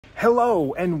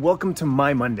Hello and welcome to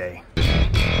my Monday. All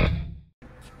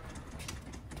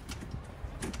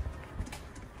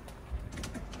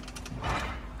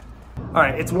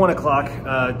right, it's 1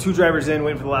 o'clock. 2 drivers in,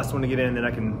 waiting for the last one to get in, then I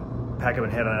can pack up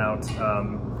and head on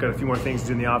out. Got a few more things to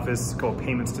do in the office, a couple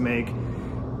payments to make,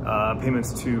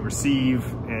 payments to receive,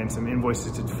 and some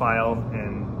invoices to file,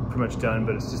 and pretty much done.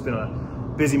 But it's just been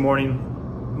a busy morning.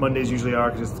 Mondays usually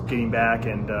are because it's getting back,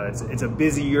 and it's a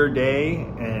busier day,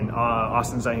 and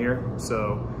Austin's not here,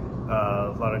 so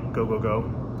a lot of go.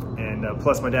 And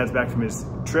plus my dad's back from his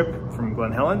trip from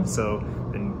Glen Helen, so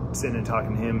been sitting and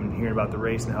talking to him and hearing about the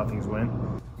race and how things went.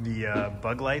 The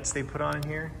bug lights they put on in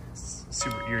here, it's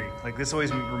super eerie. Like this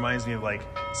always reminds me of like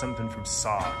something from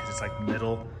Saw, because it's like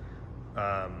metal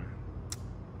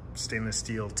stainless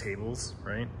steel tables,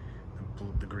 right?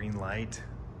 The green light,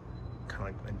 kind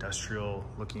of like industrial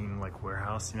looking like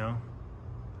warehouse, you know?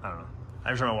 I don't know.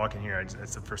 Every time I walk in here,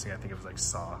 that's the first thing I think of is like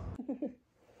Saw.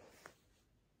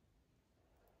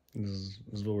 This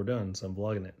is what we're doing, so I'm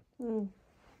vlogging it.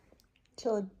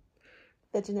 Chilling,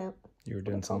 vegging out. You were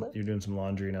doing some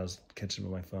laundry, and I was catching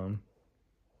up on my phone,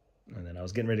 and then I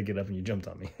was getting ready to get up, and you jumped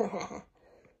on me.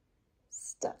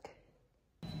 Stuck.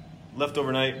 Left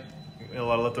overnight, a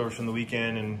lot of leftovers from the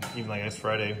weekend, and even like last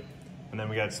Friday, and then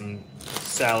we got some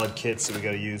salad kits that we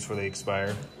got to use before they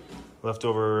expire.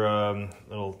 Leftover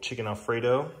little chicken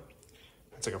Alfredo.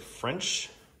 It's like a French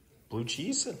blue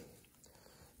cheese.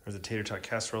 There's a tater tot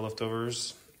casserole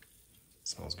leftovers.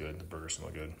 Smells good. The burgers smell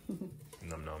good.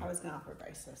 Num num. I was gonna offer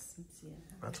Bryce this.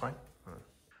 That's fine.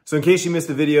 So in case you missed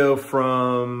the video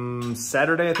from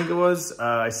Saturday, I think it was,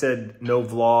 I said no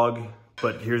vlog,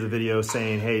 but here's a video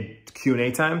saying, hey,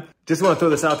 Q&A time. Just want to throw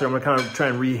this out there. I'm gonna kind of try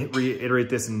and reiterate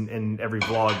this in every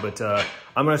vlog, but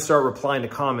I'm gonna start replying to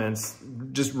comments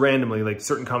just randomly, like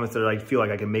certain comments that I feel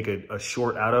like I can make a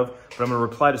short out of, but I'm gonna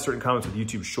reply to certain comments with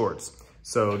YouTube Shorts.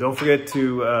 So don't forget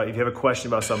to, if you have a question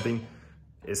about something,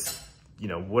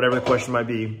 whatever the question might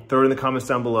be, throw it in the comments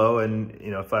down below. And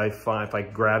if I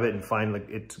grab it and find like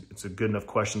it's a good enough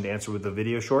question to answer with a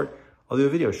video short, I'll do a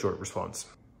video short response.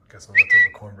 Got some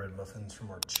leftover cornbread muffins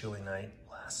from our chilly night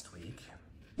last week.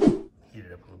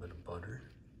 Heated up a little bit of butter.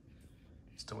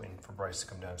 Still waiting for Bryce to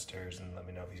come downstairs and let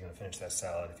me know if he's gonna finish that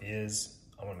salad. If he is,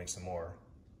 I'm gonna make some more.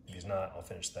 If he's not, I'll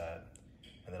finish that.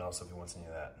 And then also if he wants any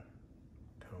of that,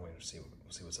 kind of waiting to see,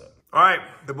 we'll see what's up. All right,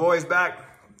 the boys back.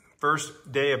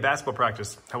 First day of basketball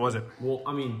practice. How was it? Well,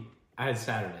 I mean, I had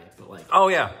Saturday, but like... Oh,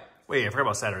 yeah. Wait, I forgot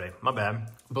about Saturday. My bad.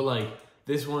 But like,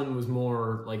 this one was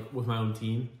more like with my own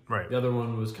team. Right. The other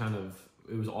one was kind of,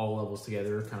 it was all levels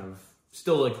together, kind of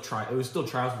still like it was still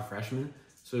trials for freshmen,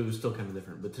 so it was still kind of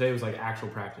different. But today was like actual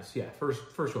practice. Yeah, first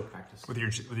real practice. With your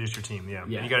team, yeah.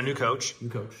 Yeah. And you got a new coach. New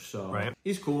coach, so right.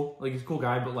 He's cool. Like, he's a cool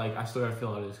guy, but like, I still gotta feel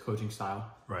out his coaching style.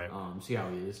 Right. See how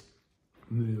he is.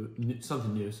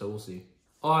 Something new, so we'll see.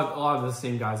 A lot of the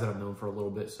same guys that I've known for a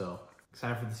little bit, so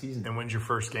excited for the season. And when's your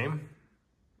first game?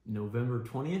 November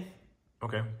 20th.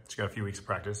 Okay, so you got a few weeks of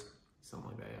practice. Something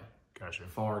like that, yeah. Gotcha.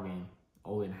 Fall game,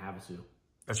 all the way in Havasu.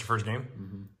 That's your first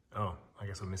game? Oh, I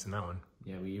guess I'm missing that one.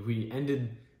 Yeah, we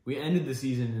ended the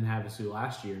season in Havasu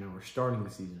last year. Now we're starting the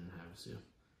season in Havasu.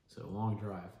 So long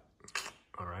drive.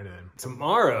 All right, then.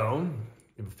 Tomorrow,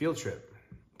 you have a field trip.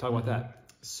 Talk about that.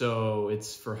 So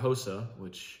it's for HOSA,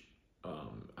 which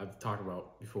I've talked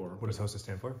about before. What does HOSA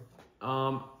stand for?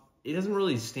 It doesn't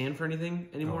really stand for anything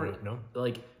anymore. Oh, no?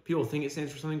 Like, people think it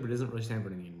stands for something, but it doesn't really stand for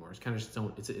anything anymore. It's kind of its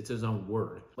own, it's its own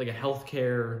word. Like a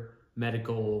healthcare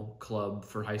medical club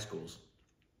for high schools.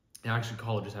 And actually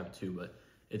colleges have it too, but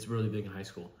it's really big in high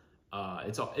school.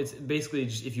 It's basically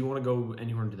just, if you want to go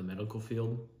anywhere into the medical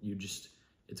field,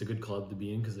 it's a good club to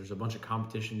be in, because there's a bunch of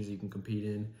competitions you can compete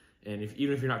in. And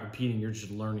even if you're not competing, you're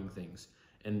just learning things.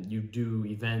 And you do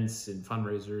events and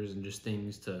fundraisers and just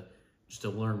things to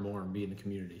learn more and be in the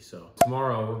community. So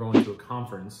tomorrow we're going to a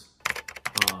conference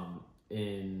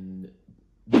in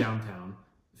downtown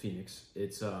Phoenix.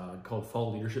 It's called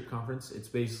Fall Leadership Conference. It's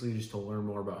basically just to learn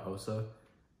more about HOSA.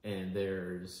 And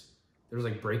there's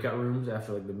like breakout rooms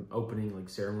after like the opening like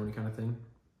ceremony kind of thing.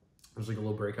 There's like a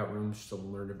little breakout room just to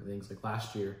learn different things. Like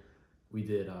last year we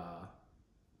did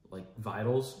like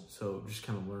vitals, so just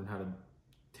kind of learn how to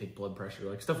take blood pressure,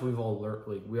 like stuff we've all learned,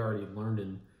 like we already learned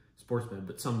in sports med,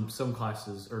 but some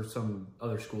classes or some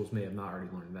other schools may have not already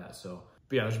learned that. So,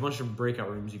 but yeah, there's a bunch of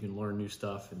breakout rooms you can learn new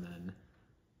stuff, and then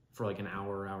for like an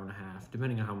hour and a half,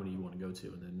 depending on how many you want to go to,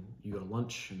 and then you go to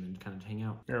lunch and then kind of hang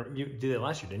out. You did it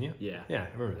last year, didn't you? Yeah. Yeah,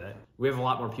 I remember that. We have a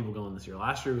lot more people going this year.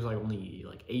 Last year was like only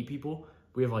like 8 people.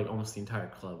 We have like almost the entire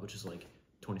club, which is like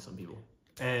 20 some people.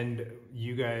 And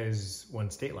you guys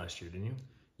won state last year, didn't you?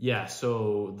 Yeah,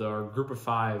 so our group of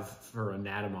 5 for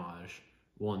anatomage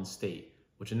won state,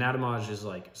 which anatomage is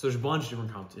like, so there's a bunch of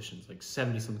different competitions, like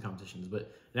 70-something competitions,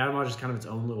 but anatomage is kind of its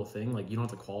own little thing. Like you don't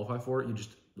have to qualify for it, you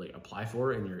just like apply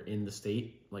for it and you're in the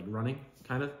state, like running,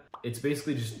 kind of. It's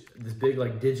basically just this big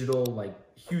like digital, like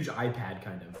huge iPad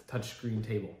kind of touchscreen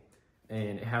table.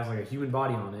 And it has like a human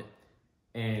body on it,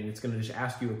 and it's gonna just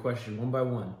ask you a question one by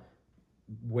one.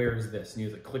 Where is this? And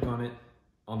you have to click on it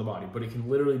on the body, but it can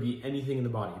literally be anything in the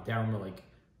body, down to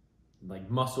like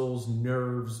muscles,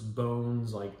 nerves,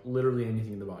 bones, like literally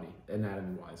anything in the body,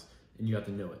 anatomy wise, and you have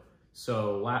to know it.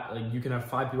 So like you can have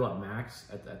 5 people at max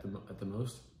at the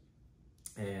most,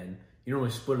 and you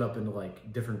normally split it up into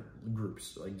like different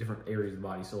groups, like different areas of the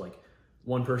body. So like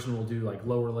one person will do like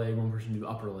lower leg, one person will do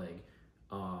upper leg,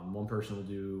 one person will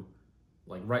do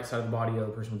like right side of the body, the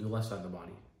other person will do left side of the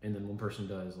body, and then one person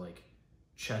does like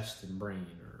chest and brain,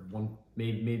 or one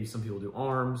maybe some people do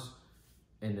arms,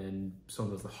 and then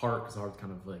someone does the heart, because the heart's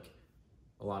kind of like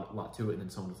a lot to it, and then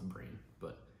someone does the brain.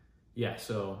 But yeah,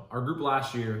 so our group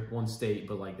last year won state,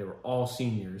 but like they were all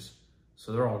seniors,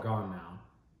 so they're all gone now,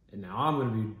 and now I'm going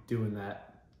to be doing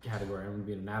that category. I'm going to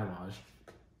be in anatomage,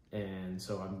 and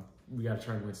so we got to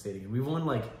try and win state again. We've won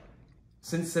like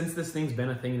since this thing's been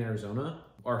a thing in Arizona,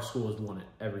 our school has won it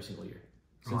every single year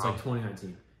since like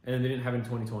 2019. And then they didn't have it in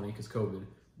 2020 because COVID.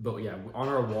 But yeah, on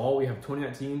our wall, we have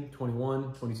 2019,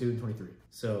 21, 22, and 23.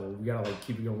 So we gotta like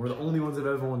keep it going. We're the only ones that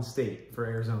have ever won state for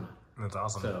Arizona. That's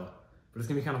awesome. So, but it's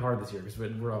gonna be kind of hard this year because we're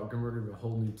gonna be a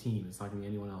whole new team. It's not gonna be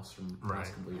anyone else from the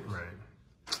last couple of years.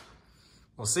 Right.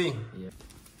 We'll see. Yeah.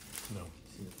 No.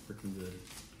 It's freaking good.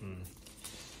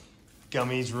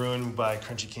 Gummies ruined by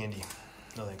crunchy candy.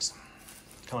 No thanks.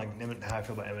 Kind of like how I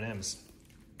feel about M&M's.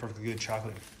 Perfectly good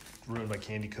chocolate ruined by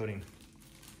candy coating.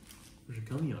 There's a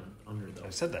gummy under though. I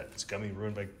said that. It's gummy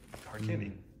ruined by hard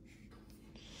candy.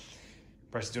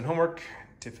 Bryce is doing homework.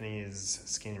 Tiffany is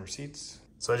scanning receipts.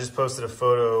 So I just posted a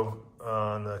photo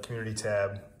on the community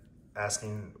tab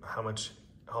asking how much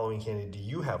Halloween candy do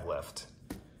you have left?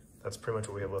 That's pretty much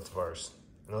what we have left of ours.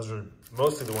 And those are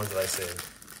mostly the ones that I saved.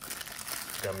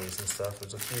 Gummies and stuff.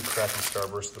 There's a few crappy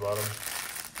Starbursts at the bottom.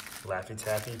 Laffy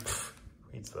Taffy.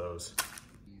 Who eats those?